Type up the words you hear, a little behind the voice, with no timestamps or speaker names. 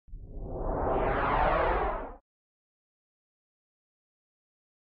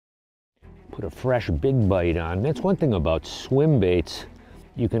put a fresh big bite on. That's one thing about swim baits.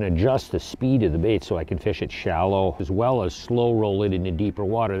 You can adjust the speed of the bait so I can fish it shallow as well as slow roll it into deeper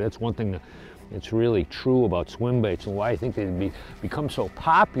water. That's one thing that's really true about swim baits and why I think they've become so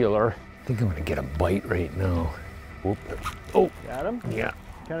popular. I think I'm gonna get a bite right now. Whoop. Oh, got him? Yeah.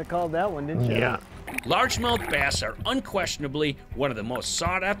 Kind of called that one, didn't you? Yeah. Largemouth bass are unquestionably one of the most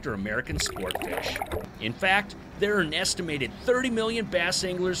sought-after American sport fish. In fact, there are an estimated 30 million bass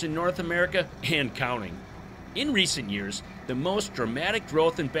anglers in North America and counting. In recent years, the most dramatic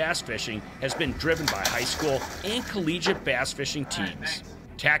growth in bass fishing has been driven by high school and collegiate bass fishing teams.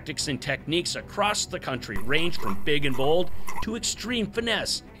 Tactics and techniques across the country range from big and bold to extreme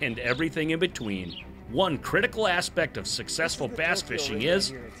finesse and everything in between. One critical aspect of successful bass fishing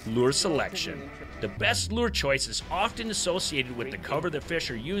is lure selection. The best lure choice is often associated with the cover the fish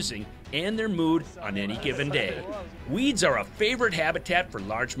are using and their mood on any given day. Weeds are a favorite habitat for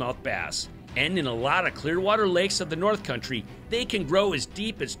largemouth bass, and in a lot of clear water lakes of the North Country, they can grow as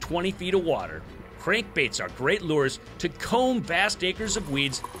deep as 20 feet of water. Crankbaits are great lures to comb vast acres of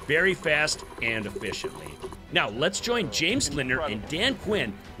weeds very fast and efficiently. Now let's join James Lindner and Dan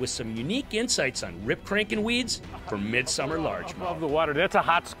Quinn with some unique insights on rip cranking weeds for midsummer largemouth. Above the water, that's a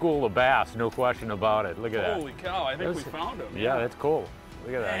hot school of bass, no question about it. Look at that. Holy cow, I think we found him. Yeah, that's cool.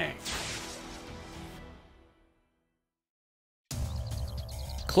 Look at that.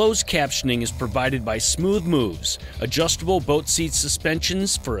 Closed captioning is provided by Smooth Moves, adjustable boat seat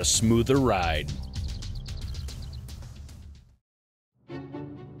suspensions for a smoother ride.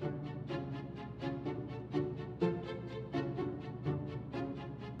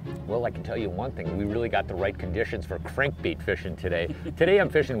 Well, I can tell you one thing, we really got the right conditions for crankbait fishing today. Today I'm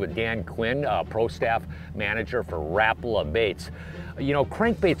fishing with Dan Quinn, pro staff manager for Rapala Baits. You know,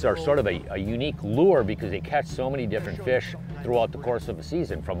 crankbaits are sort of a unique lure because they catch so many different fish throughout the course of a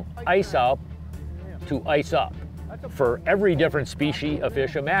season, from ice out to ice up, for every different species of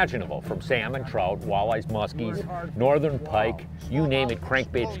fish imaginable, from salmon, trout, walleyes, muskies, northern pike, you name it,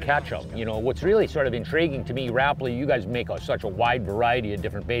 crankbaits catch them. You know, what's really sort of intriguing to me, Rapala, you guys make such a wide variety of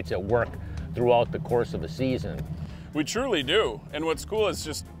different baits that work throughout the course of a season. We truly do. And what's cool is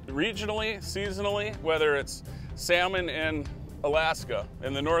just regionally, seasonally, whether it's salmon in Alaska,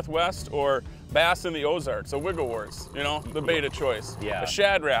 in the Northwest, or bass in the Ozarks, a wigglewort, you know, the bait of choice. Yeah. A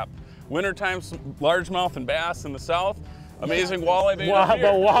shad wrap. Wintertime largemouth and bass in the south. Amazing walleye bait. Well, the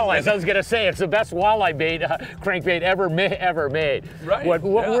walleyes, I was gonna say, it's the best walleye bait, crankbait ever made. Right. What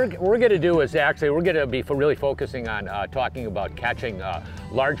we're gonna do is actually, we're gonna be really focusing on talking about catching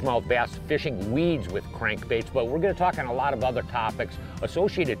largemouth bass, fishing weeds with crankbaits, but we're gonna talk on a lot of other topics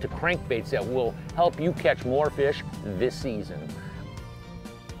associated to crankbaits that will help you catch more fish this season.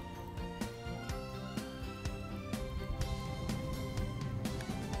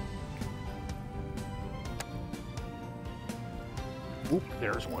 Oop,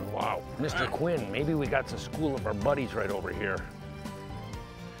 there's one, wow. Mr. Quinn, maybe we got the school of our buddies right over here.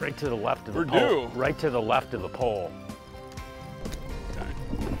 Right to the left of the pole. Right to the left of the pole.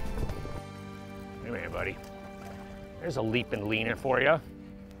 Hey man, buddy. There's a leaping leaner for you.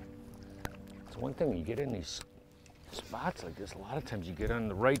 It's one thing, you get in these spots like this, a lot of times you get on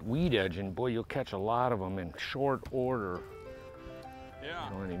the right weed edge and boy, you'll catch a lot of them in short order. Yeah.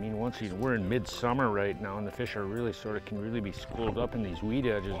 You know what I mean? We're in midsummer right now, and the fish are really can really be schooled up in these weed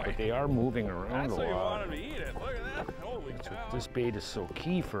edges, but they are moving around That's a how you lot. want them to eat it. Look at that. Holy cow. This bait is so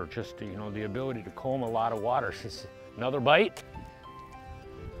key for just, you know, the ability to comb a lot of water. Another bite.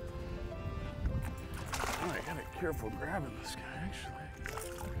 Oh, I gotta be careful grabbing this guy, actually.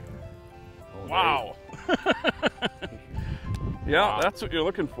 Oh, Wow. Yeah, Wow. that's what you're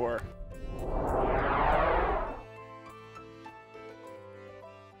looking for.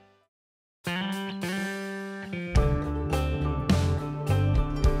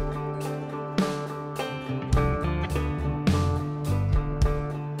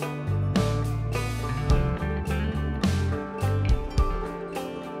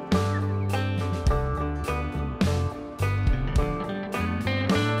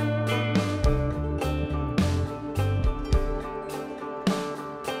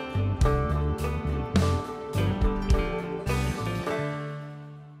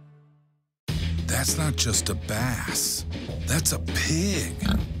 That's not just a bass, that's a pig.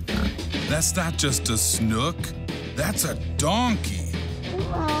 That's not just a snook, that's a donkey.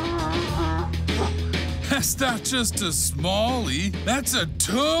 That's not just a smallie, that's a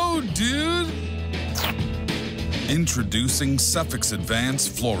toad, dude. Introducing Suffix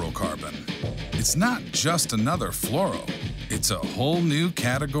Advanced Fluorocarbon. It's not just another fluoro, it's a whole new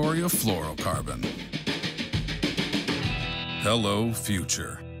category of fluorocarbon. Hello,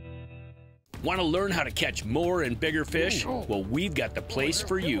 future. Want to learn how to catch more and bigger fish? Well, we've got the place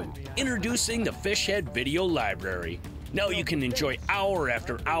for you. Introducing the Fish Head Video Library. Now you can enjoy hour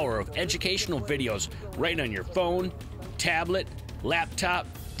after hour of educational videos right on your phone, tablet, laptop,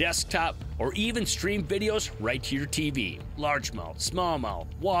 desktop, or even stream videos right to your TV. Largemouth, smallmouth,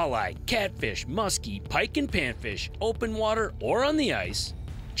 walleye, catfish, muskie, pike and panfish, open water, or on the ice.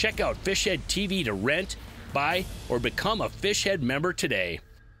 Check out Fish Head TV to rent, buy, or become a Fish Head member today.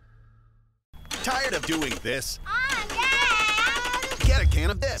 Tired of doing this? Yeah! Get a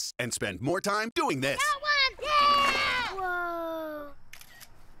can of this and spend more time doing this. Got one! Yeah! Whoa!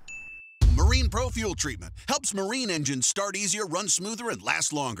 Marine Pro Fuel Treatment helps marine engines start easier, run smoother, and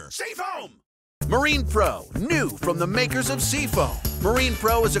last longer. Seafoam! Marine Pro, new from the makers of Seafoam. Marine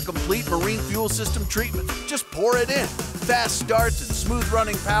Pro is a complete marine fuel system treatment. Just pour it in. Fast starts and smooth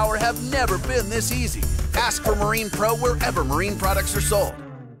running power have never been this easy. Ask for Marine Pro wherever marine products are sold.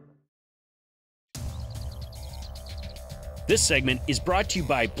 This segment is brought to you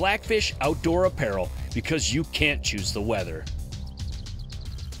by Blackfish Outdoor Apparel, because you can't choose the weather.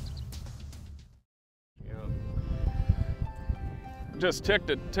 Just tick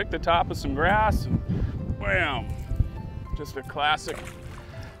the top of some grass, and wham! Just a classic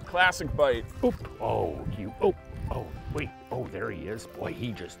bite. Oop. Oh, wait. Oh, there he is. Boy,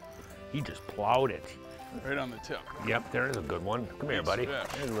 he just plowed it. Right on the tip. Yep, there is a good one. Come here, Nice buddy. fish.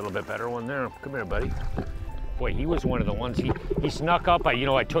 There's a little bit better one there. Come here, buddy. Boy, he was one of the ones, he snuck up. I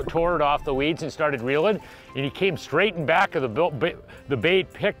tore it off the weeds and started reeling, and he came straight in back of the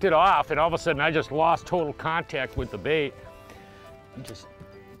bait, picked it off, and all of a sudden I just lost total contact with the bait. He just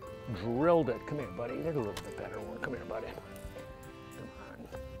drilled it. Come here, buddy. There's a little bit better one. Come here, buddy.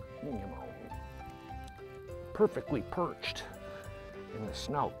 Come on. Perfectly perched in the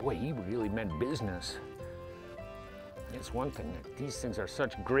snout. Boy, he really meant business. It's one thing that these things are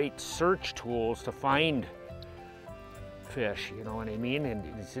such great search tools to find fish, you know what I mean? And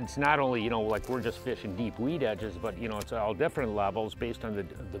it's not only, like we're just fishing deep weed edges, but it's all different levels based on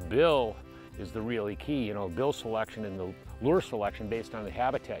the bill is the really key, bill selection and the lure selection based on the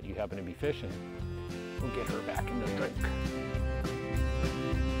habitat you happen to be fishing. We'll get her back in the drink.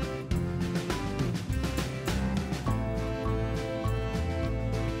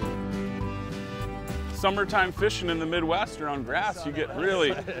 Summertime fishing in the Midwest or on grass, you get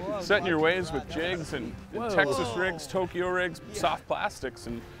really set in your ways with jigs and Texas rigs, Tokyo rigs, soft plastics,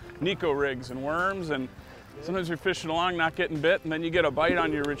 and Nico rigs and worms. And sometimes you're fishing along, not getting bit, and then you get a bite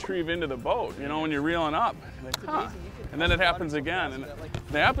on your retrieve into the boat, when you're reeling up. You're like, huh. And then it happens again. And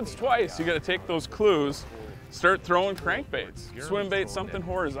it happens twice. You got to take those clues, start throwing crankbaits, swim bait, something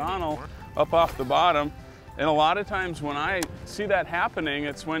horizontal up off the bottom. And a lot of times when I see that happening,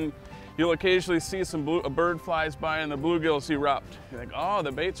 it's when you'll occasionally see a bird flies by and the bluegills erupt. You're like, oh,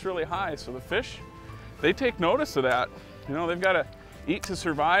 the bait's really high. So the fish, they take notice of that. They've got to eat to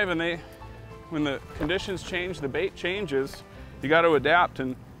survive, and when the conditions change, the bait changes. You got to adapt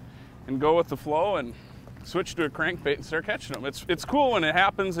and go with the flow and switch to a crankbait and start catching them. It's cool when it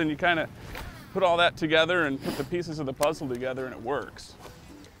happens and you kind of put all that together and put the pieces of the puzzle together and it works.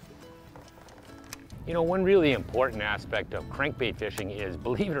 One really important aspect of crankbait fishing is,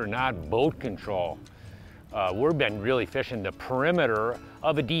 believe it or not, boat control. We've been really fishing the perimeter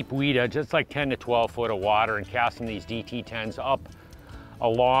of a deep weed edge, just like 10 to 12 foot of water, and casting these DT10s up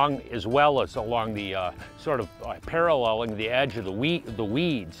along, as well as along the paralleling the edge of the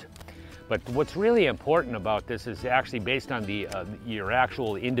weeds. But what's really important about this is actually based on your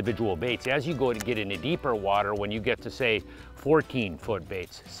actual individual baits. As you go to get into deeper water, when you get to say 14-foot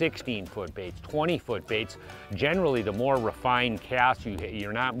baits, 16-foot baits, 20-foot baits, generally the more refined cast,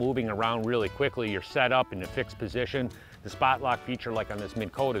 you're not moving around really quickly, you're set up in a fixed position. The spot lock feature, like on this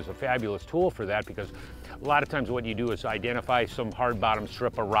Mid Coat, is a fabulous tool for that, because a lot of times what you do is identify some hard bottom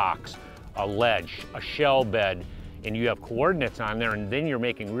strip of rocks, a ledge, a shell bed, and you have coordinates on there, and then you're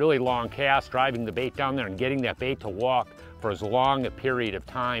making really long casts, driving the bait down there and getting that bait to walk for as long a period of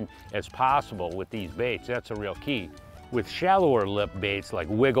time as possible with these baits. That's a real key. With shallower lip baits like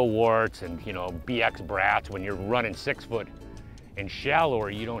wiggle warts and BX brats, when you're running 6 foot and shallower,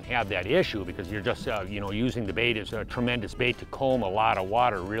 you don't have that issue, because you're just using the bait as a tremendous bait to comb a lot of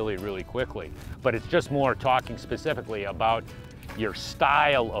water really, really quickly. But it's just more talking specifically about your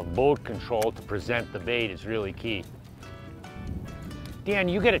style of boat control to present the bait is really key. Dan,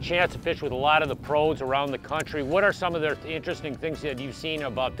 you get a chance to fish with a lot of the pros around the country. What are some of the interesting things that you've seen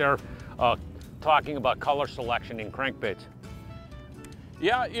about their talking about color selection in crankbaits?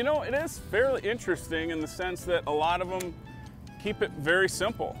 Yeah, it is fairly interesting in the sense that a lot of them keep it very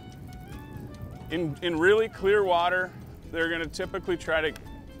simple. In really clear water, they're going to typically try to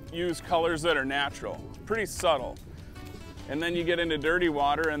use colors that are natural. It's pretty subtle. And then you get into dirty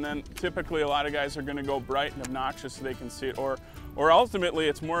water, and then typically a lot of guys are gonna go bright and obnoxious so they can see it, or ultimately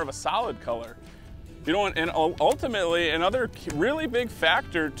it's more of a solid color. You know, and ultimately another really big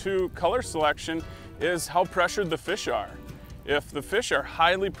factor to color selection is how pressured the fish are. If the fish are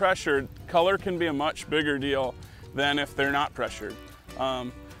highly pressured, color can be a much bigger deal than if they're not pressured.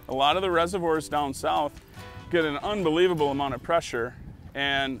 A lot of the reservoirs down south get an unbelievable amount of pressure,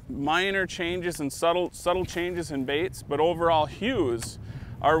 and minor changes and subtle changes in baits, but overall hues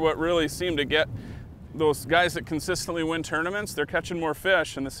are what really seem to get those guys that consistently win tournaments. They're catching more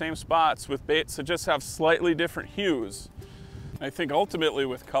fish in the same spots with baits that just have slightly different hues. I think ultimately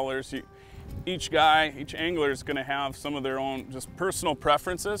with colors, each angler is going to have some of their own just personal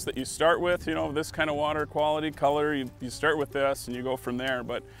preferences that you start with. You know, this kind of water quality color, you start with this and you go from there.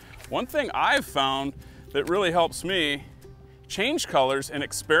 But one thing I've found that really helps me change colors and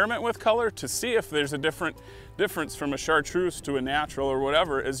experiment with color to see if there's a difference from a chartreuse to a natural or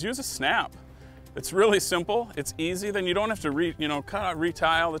whatever is use a snap. It's really simple, it's easy, then you don't have to retie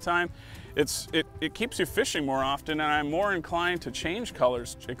all the time. It keeps you fishing more often, and I'm more inclined to change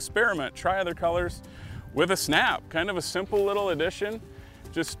colors, experiment, try other colors with a snap. Kind of a simple little addition,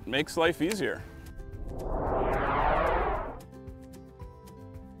 just makes life easier.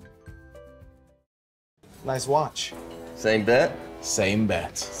 Nice watch. Same bet? Same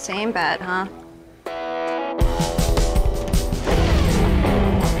bet. Same bet, huh?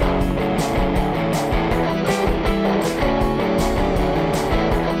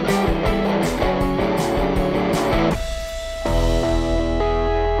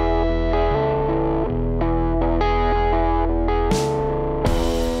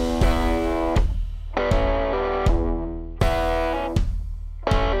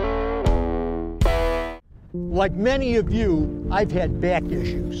 Like many of you, I've had back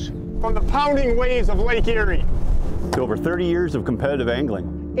issues. From the pounding waves of Lake Erie. To over 30 years of competitive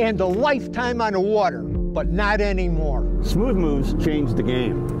angling. And a lifetime on the water, but not anymore. Smooth Moves changed the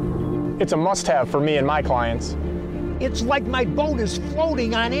game. It's a must-have for me and my clients. It's like my boat is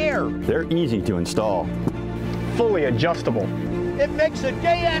floating on air. They're easy to install. Fully adjustable. It makes a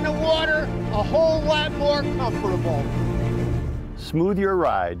day on the water a whole lot more comfortable. Smooth your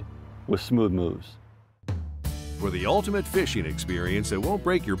ride with Smooth Moves. For the ultimate fishing experience that won't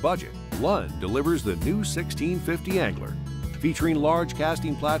break your budget, Lund delivers the new 1650 Angler. Featuring large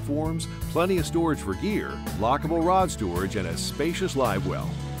casting platforms, plenty of storage for gear, lockable rod storage, and a spacious live well.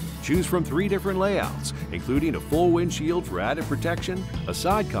 Choose from 3 different layouts, including a full windshield for added protection, a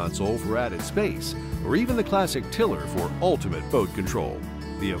side console for added space, or even the classic tiller for ultimate boat control.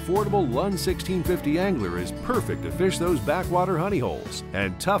 The affordable Lund 1650 Angler is perfect to fish those backwater honey holes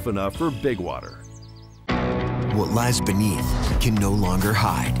and tough enough for big water. What lies beneath can no longer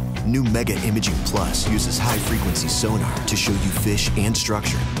hide. New Mega Imaging Plus uses high-frequency sonar to show you fish and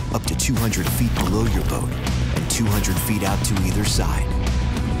structure up to 200 feet below your boat and 200 feet out to either side.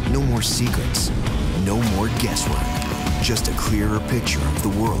 No more secrets, no more guesswork. Just a clearer picture of the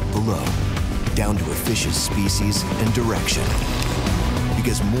world below, down to a fish's species and direction.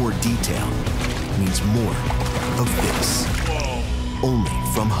 Because more detail means more of this. Only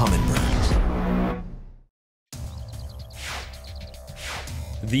from Humminbird.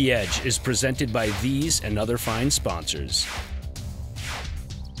 The Edge is presented by these and other fine sponsors.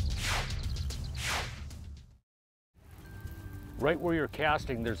 Right where you're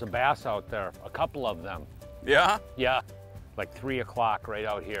casting, there's a bass out there, a couple of them. Yeah? Yeah, like 3 o'clock right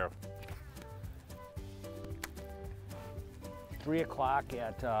out here. 3 o'clock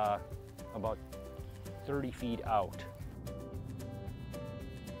at about 30 feet out.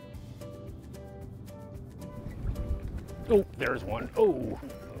 Oh, there's one. Oh.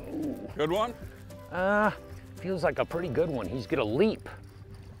 Good one? Feels like a pretty good one. He's gonna leap.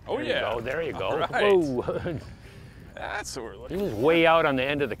 Oh, there yeah. You go. There you go. Right. Whoa. That's what we're looking He was for. way out on the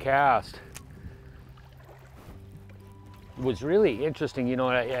end of the cast. It was really interesting. You know,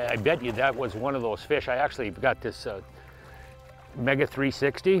 I bet you that was one of those fish. I actually got this Mega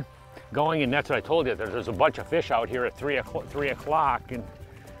 360 going, and that's what I told you. There's a bunch of fish out here at 3 o'clock, and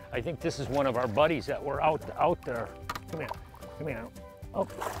I think this is one of our buddies that were out there. Come here, come here. Oh,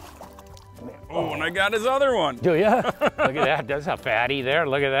 come here. Oh, and I got his other one. Do ya? Look at that, that's a fatty there,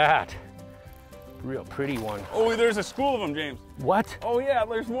 look at that. Real pretty one. Oh, there's a school of them, James. What? Oh yeah,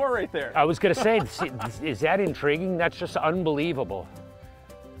 there's more right there. I was gonna say, is that intriguing? That's just unbelievable.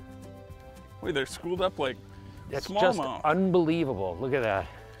 Wait, they're schooled up like That's smallmouth. just unbelievable, look at that.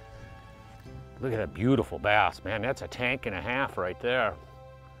 Look at that beautiful bass, man, that's a tank and a half right there.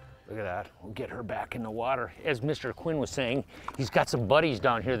 Look at that. We'll get her back in the water. As Mr. Quinn was saying, he's got some buddies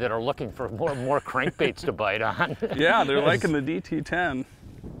down here that are looking for more crankbaits to bite on. Yeah, they're liking the DT10.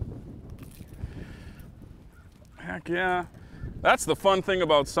 Heck yeah. That's the fun thing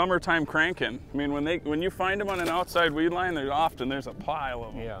about summertime cranking. I mean, when you find them on an outside weed line, there's a pile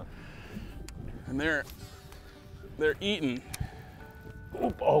of them. Yeah. And they're eating.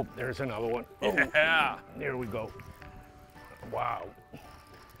 Oop, oh, there's another one. Yeah. There we go. Wow.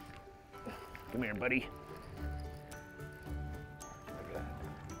 Come here, buddy.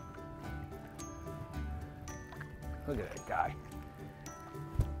 Look at that guy.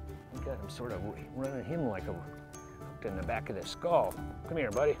 Look at him sort of running him like a hooked in the back of the skull. Come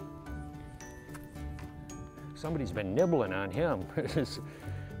here, buddy. Somebody's been nibbling on him. This is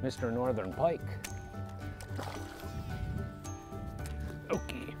Mr. Northern Pike.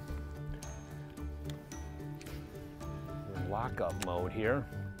 Okay. Lockup mode here.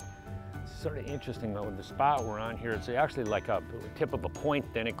 It's sort of interesting though, the spot we're on here, it's actually like a tip of a point,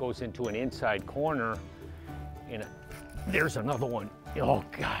 then it goes into an inside corner, and there's another one. Oh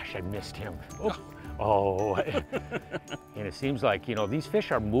gosh, I missed him. Oh. And it seems like, you know, these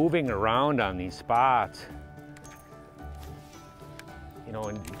fish are moving around on these spots. You know,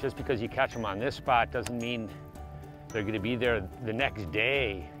 and just because you catch them on this spot doesn't mean they're going to be there the next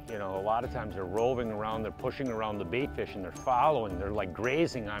day. You know, a lot of times they're roving around, they're pushing around the bait fish, and they're following, they're like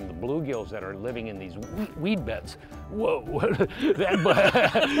grazing on the bluegills that are living in these weed beds. Whoa,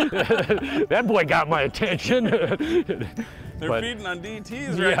 that boy got my attention. They're feeding on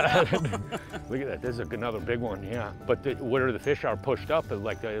DTs right now. Look at that, there's another big one, yeah. But where the fish are pushed up,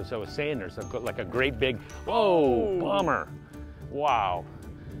 like as I was saying, there's like a great big, whoa, bummer. Wow.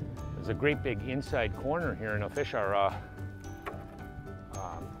 There's a great big inside corner here, and the fish are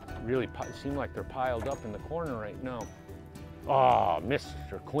really seem like they're piled up in the corner right now. Oh,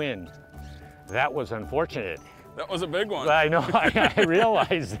 Mr. Quinn, that was unfortunate. That was a big one. I know, I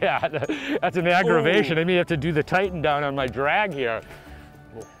realized that. That's an aggravation. I may have to do the tighten down on my drag here.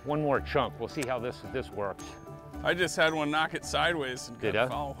 One more chunk, we'll see how this works. I just had one knock it sideways and did a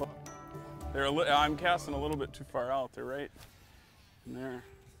foul hook. I'm casting a little bit too far out. They're right in there.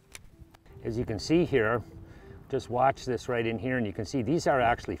 As you can see here, just watch this right in here, and you can see these are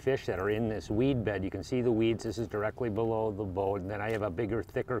actually fish that are in this weed bed. You can see the weeds. This is directly below the boat, and then I have a bigger,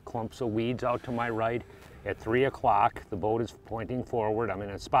 thicker clumps of weeds out to my right. At 3 o'clock, the boat is pointing forward. I'm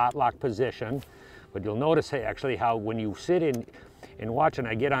in a spot lock position, but you'll notice actually how when you sit in and watch and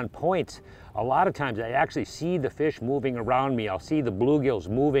I get on points, a lot of times I actually see the fish moving around me. I'll see the bluegills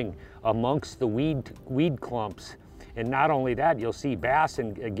moving amongst the weed clumps. And not only that, you'll see bass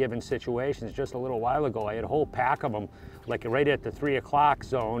in given situations. Just a little while ago, I had a whole pack of them, like right at the 3 o'clock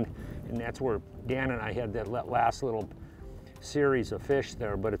zone, and that's where Dan and I had that last little series of fish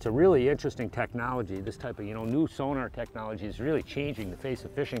there. But it's a really interesting technology. This type of, you know, new sonar technology is really changing the face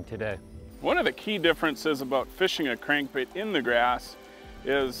of fishing today. One of the key differences about fishing a crankbait in the grass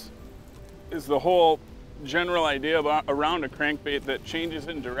is the whole general idea around a crankbait that changes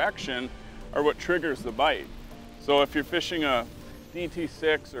in direction are what triggers the bite. So if you're fishing a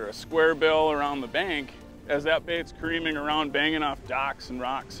DT6 or a square bill around the bank, as that bait's careening around, banging off docks and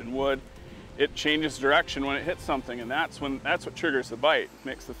rocks and wood, it changes direction when it hits something, and that's what triggers the bite,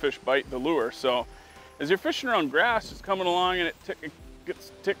 makes the fish bite the lure. So as you're fishing around grass, it's coming along and it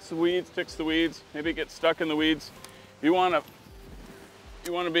ticks the weeds, maybe it gets stuck in the weeds. You want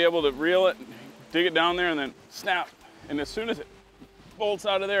to be able to reel it, dig it down there, and then snap. And as soon as it bolts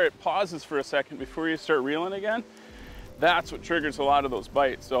out of there, it pauses for a second before you start reeling again. That's what triggers a lot of those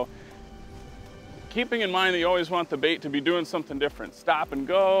bites. So keeping in mind that you always want the bait to be doing something different. Stop and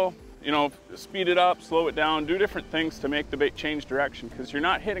go, you know, speed it up, slow it down, do different things to make the bait change direction, because you're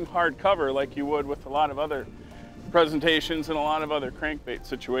not hitting hard cover like you would with a lot of other presentations and a lot of other crankbait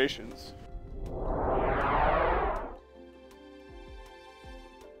situations.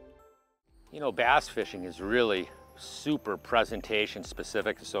 You know, bass fishing is really super presentation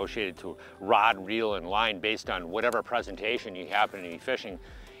specific, associated to rod, reel, and line based on whatever presentation you happen to be fishing.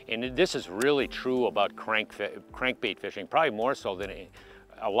 And this is really true about crankbait fishing, probably more so than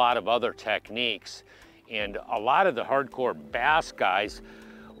a lot of other techniques. And a lot of the hardcore bass guys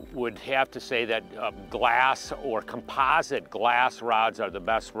would have to say that glass or composite glass rods are the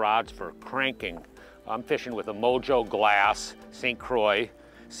best rods for cranking. I'm fishing with a Mojo Glass St. Croix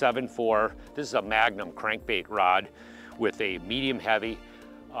 7.4. This is a Magnum crankbait rod with a medium heavy,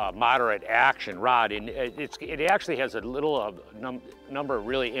 moderate action rod, and it actually has a little number of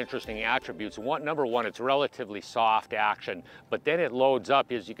really interesting attributes. Number one, it's relatively soft action, but then it loads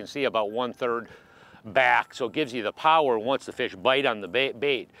up, as you can see, about 1/3 back, so it gives you the power once the fish bite on the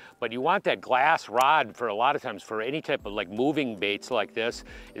bait. But you want that glass rod for a lot of times for any type of like moving baits like this,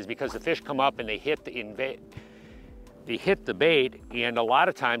 is because the fish come up and they hit the bait, and a lot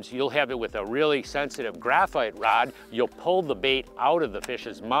of times you'll have it with a really sensitive graphite rod, you'll pull the bait out of the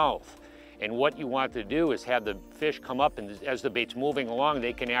fish's mouth. And what you want to do is have the fish come up, and as the bait's moving along,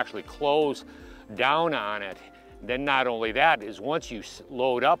 they can actually close down on it. Then not only that, is once you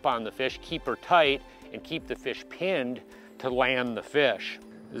load up on the fish, keep her tight and keep the fish pinned to land the fish.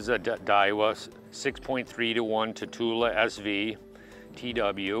 This is a Daiwa 6.3 to 1 Tatula SV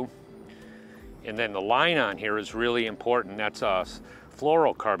TW. And then the line on here is really important. That's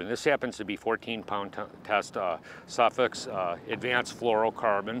fluorocarbon. This happens to be 14-pound test Suffolk's advanced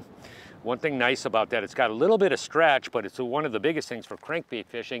fluorocarbon. One thing nice about that, it's got a little bit of stretch, but it's one of the biggest things for crankbait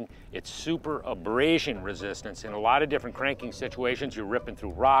fishing. It's super abrasion resistance. In a lot of different cranking situations, you're ripping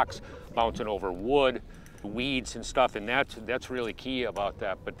through rocks, bouncing over wood, weeds and stuff, and that's really key about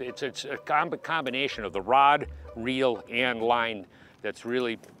that. But it's a combination of the rod, reel, and line that's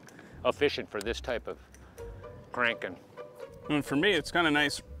really efficient for this type of cranking. And for me, it's kind of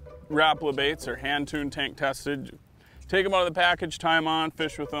nice. Rapala baits are hand-tuned, tank tested. Take them out of the package, tie them on,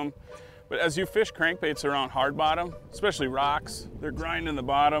 fish with them. But as you fish crankbaits around hard bottom, especially rocks, they're grinding the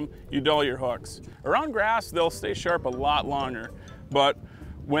bottom, you dull your hooks. Around grass, they'll stay sharp a lot longer. But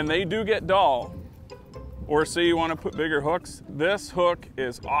when they do get dull, or say you want to put bigger hooks, this hook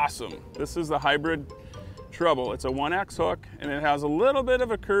is awesome. This is the hybrid treble. It's a 1X hook, and it has a little bit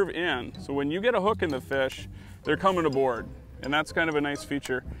of a curve in. So when you get a hook in the fish, they're coming aboard. And that's kind of a nice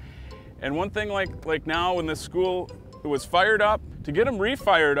feature. And one thing like now when this school was fired up, to get them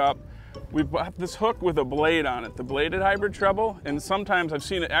refired up, we bought this hook with a blade on it, the bladed hybrid treble. And sometimes, I've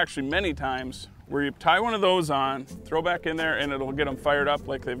seen it actually many times, where you tie one of those on, throw back in there, and it'll get them fired up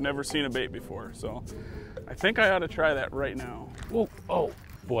like they've never seen a bait before. So I think I ought to try that right now. Oh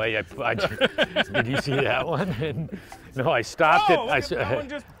boy, did you see that one? No, I stopped it. That one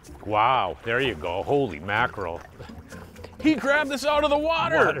just... Wow, there you go, holy mackerel. He grabbed this out of the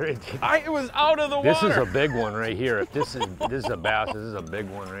water. It was out of the water. This is a big one right here. If this is a bass, this is a big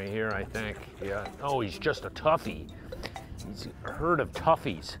one right here, I think. Yeah. Oh, he's just a toughie. He's a herd of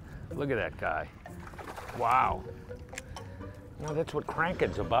toughies. Look at that guy. Wow. Well, that's what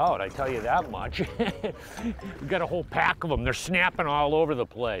cranking's about, I tell you that much. We've got a whole pack of them. They're snapping all over the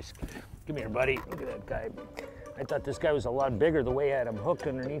place. Come here, buddy. Look at that guy. I thought this guy was a lot bigger the way I had him hooked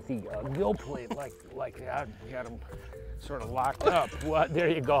underneath the gill plate like that. We had him sort of locked up. What? There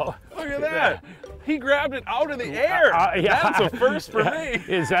you go. Look at that. He grabbed it out of the air. Yeah. That's a first for me.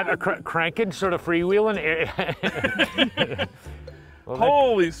 Is that a cranking, sort of freewheeling? Well,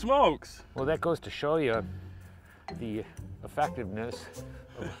 holy smokes. Well, that goes to show you the effectiveness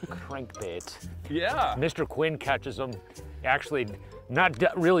of crankbaits. Yeah. Mr. Quinn catches them actually not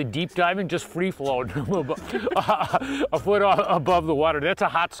really deep diving, just free floating a foot above the water. That's a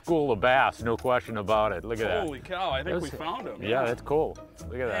hot school of bass, no question about it. Look at that. Holy cow, I think we found him. Yeah, that's cool.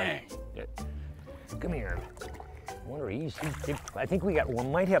 Look at Dang. that. Yeah. Come here. I wonder, I think we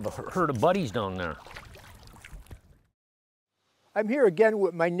might have a herd of buddies down there. I'm here again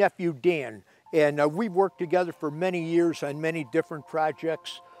with my nephew Dan, and we've worked together for many years on many different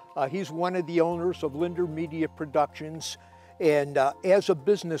projects. He's one of the owners of Lindner Media Productions, and as a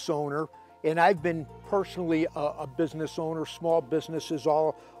business owner, and I've been personally a business owner, small businesses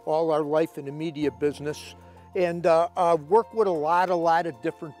all our life in the media business, and work with a lot of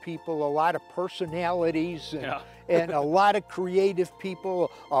different people, a lot of personalities, and a lot of creative people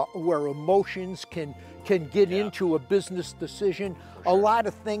where emotions can get into a business decision. A lot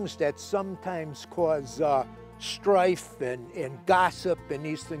of things that sometimes cause strife and gossip, and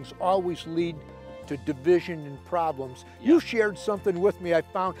these things always lead to division and problems. You shared something with me I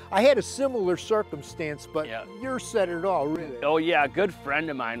found. I had a similar circumstance, but yours said it all, really. Oh yeah, a good friend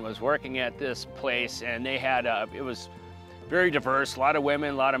of mine was working at this place, and they had, it was very diverse, a lot of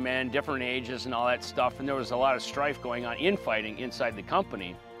women, a lot of men, different ages and all that stuff, and there was a lot of strife going on, infighting inside the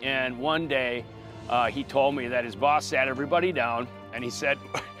company. And one day, he told me that his boss sat everybody down, and he said,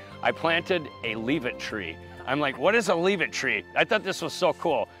 I planted a leave-it tree. I'm like, what is a leave-it tree? I thought this was so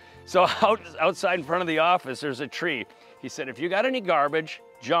cool. So outside in front of the office, there's a tree. He said, if you got any garbage,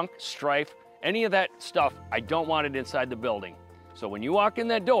 junk, strife, any of that stuff, I don't want it inside the building. So when you walk in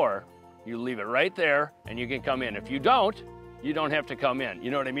that door, you leave it right there and you can come in. If you don't have to come in. You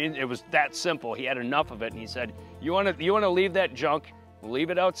know what I mean? It was that simple. He had enough of it, and he said, you want to leave that junk,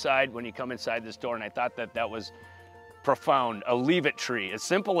 leave it outside when you come inside this door. And I thought that was profound, a leave-it tree. As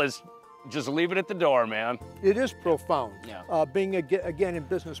simple as just leave it at the door, man. It is profound. Yeah. Being again in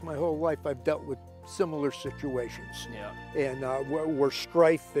business my whole life, I've dealt with similar situations. Yeah. And where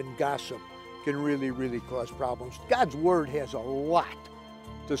strife and gossip can really, really cause problems. God's Word has a lot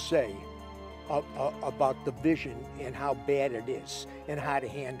to say about the vision and how bad it is and how to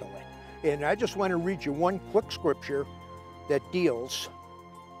handle it. And I just want to read you one quick scripture that deals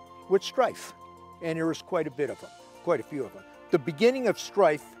with strife. And there is quite a few of them. The beginning of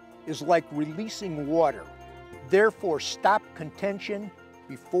strife is like releasing water. Therefore, stop contention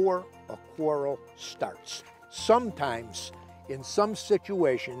before a quarrel starts. Sometimes, in some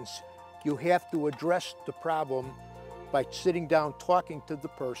situations, you have to address the problem by sitting down, talking to the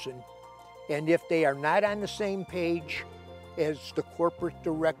person, and if they are not on the same page as the corporate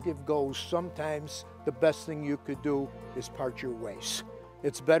directive goes, sometimes the best thing you could do is part your ways.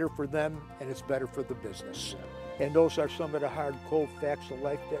 It's better for them and it's better for the business. And those are some of the hard, cold facts of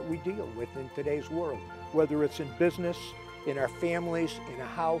life that we deal with in today's world, whether it's in business, in our families, in a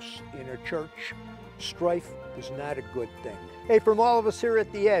house, in a church. Strife is not a good thing. Hey, from all of us here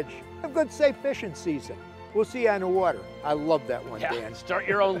at The Edge, have a good, safe fishing season. We'll see you on the water. I love that one, Yeah, Dan. start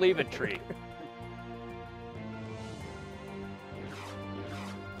your own leave-it tree.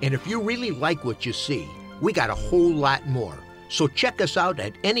 And if you really like what you see, we got a whole lot more. So check us out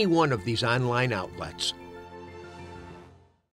at any one of these online outlets.